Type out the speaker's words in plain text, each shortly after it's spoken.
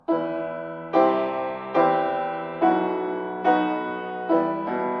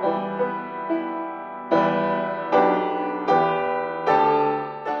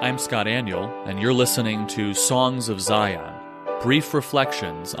I'm Scott Aniel, and you're listening to Songs of Zion, brief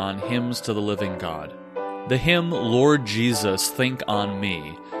reflections on hymns to the living God. The hymn, Lord Jesus, Think on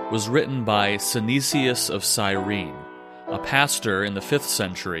Me, was written by Synesius of Cyrene, a pastor in the 5th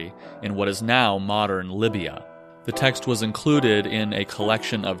century in what is now modern Libya. The text was included in a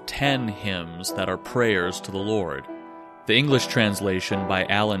collection of 10 hymns that are prayers to the Lord. The English translation by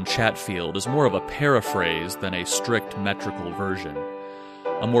Alan Chatfield is more of a paraphrase than a strict metrical version.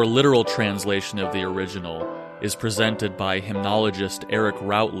 A more literal translation of the original is presented by hymnologist Eric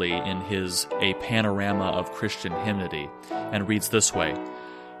Routley in his A Panorama of Christian Hymnody, and reads this way: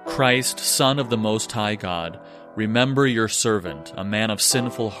 Christ, Son of the Most High God, remember your servant, a man of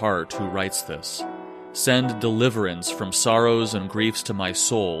sinful heart, who writes this. Send deliverance from sorrows and griefs to my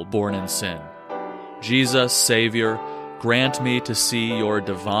soul, born in sin. Jesus, Savior, grant me to see your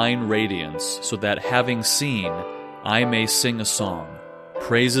divine radiance, so that having seen, I may sing a song,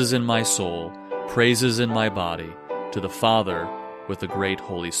 praises in my soul, praises in my body, to the Father with the great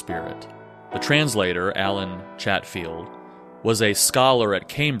Holy Spirit. The translator, Alan Chatfield, was a scholar at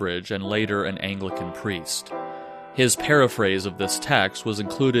Cambridge and later an Anglican priest. His paraphrase of this text was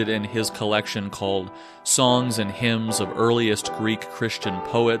included in his collection called Songs and Hymns of Earliest Greek Christian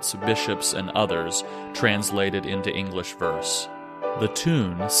Poets, Bishops, and Others, translated into English verse. The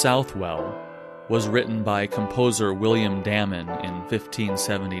tune, Southwell, was written by composer William Damon in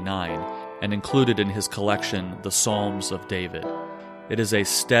 1579 and included in his collection The Psalms of David. It is a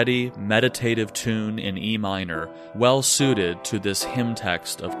steady, meditative tune in E minor, well suited to this hymn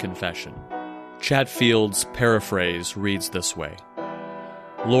text of confession. Chatfield's paraphrase reads this way: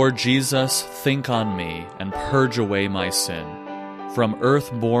 Lord Jesus, think on me and purge away my sin. From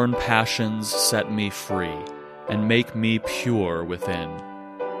earth-born passions set me free and make me pure within.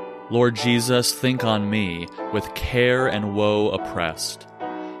 Lord Jesus, think on me, with care and woe oppressed.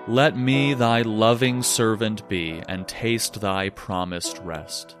 Let me thy loving servant be, and taste thy promised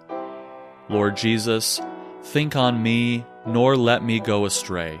rest. Lord Jesus, think on me, nor let me go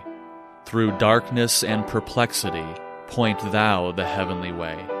astray. Through darkness and perplexity, point thou the heavenly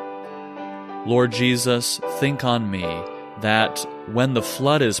way. Lord Jesus, think on me, that, when the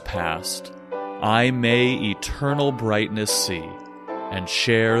flood is past, I may eternal brightness see, and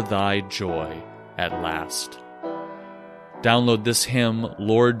share thy joy at last. Download this hymn,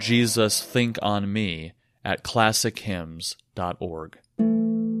 Lord Jesus, Think on Me, at classichymns.org.